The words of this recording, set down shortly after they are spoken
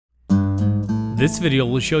This video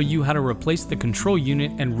will show you how to replace the control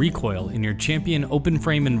unit and recoil in your Champion open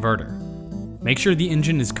frame inverter. Make sure the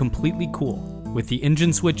engine is completely cool, with the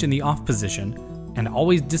engine switch in the off position, and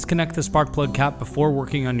always disconnect the spark plug cap before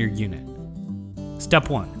working on your unit. Step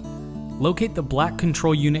 1. Locate the black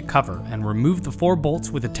control unit cover and remove the 4 bolts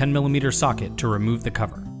with a 10mm socket to remove the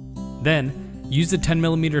cover. Then, use the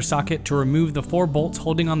 10mm socket to remove the 4 bolts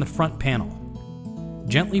holding on the front panel.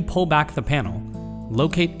 Gently pull back the panel,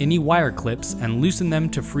 locate any wire clips and loosen them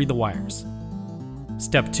to free the wires.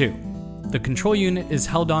 Step 2. The control unit is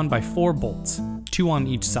held on by 4 bolts, 2 on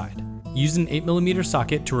each side. Use an 8mm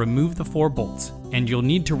socket to remove the 4 bolts, and you'll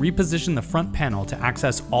need to reposition the front panel to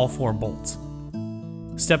access all 4 bolts.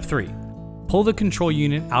 Step 3. Pull the control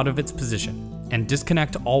unit out of its position and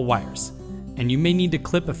disconnect all wires, and you may need to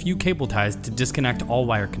clip a few cable ties to disconnect all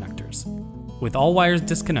wire connectors. With all wires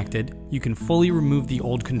disconnected, you can fully remove the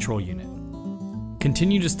old control unit.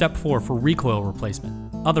 Continue to step 4 for recoil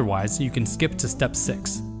replacement, otherwise you can skip to step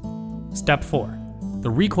 6. Step 4. The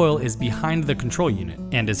recoil is behind the control unit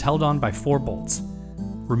and is held on by 4 bolts.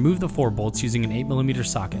 Remove the 4 bolts using an 8mm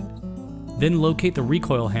socket. Then locate the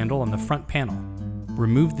recoil handle on the front panel.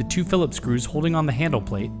 Remove the 2 Phillips screws holding on the handle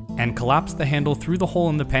plate and collapse the handle through the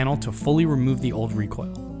hole in the panel to fully remove the old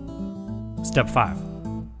recoil. Step 5.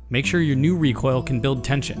 Make sure your new recoil can build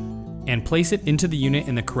tension and place it into the unit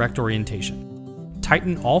in the correct orientation.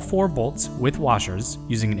 Tighten all 4 bolts with washers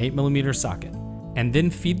using an 8mm socket, and then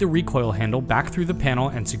feed the recoil handle back through the panel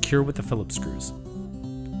and secure with the Phillips screws.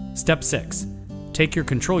 Step 6. Take your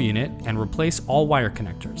control unit and replace all wire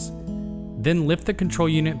connectors. Then lift the control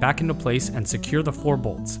unit back into place and secure the 4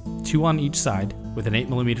 bolts, 2 on each side, with an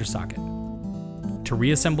 8mm socket. To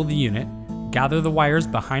reassemble the unit, gather the wires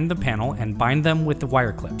behind the panel and bind them with the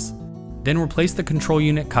wire clips. Then replace the control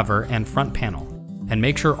unit cover and front panel, and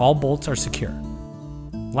make sure all bolts are secure.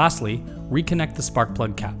 Lastly, reconnect the spark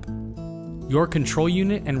plug cap. Your control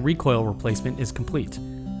unit and recoil replacement is complete.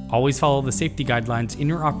 Always follow the safety guidelines in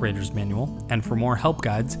your operator's manual, and for more help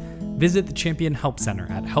guides, visit the Champion Help Center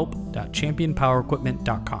at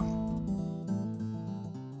help.championpowerequipment.com.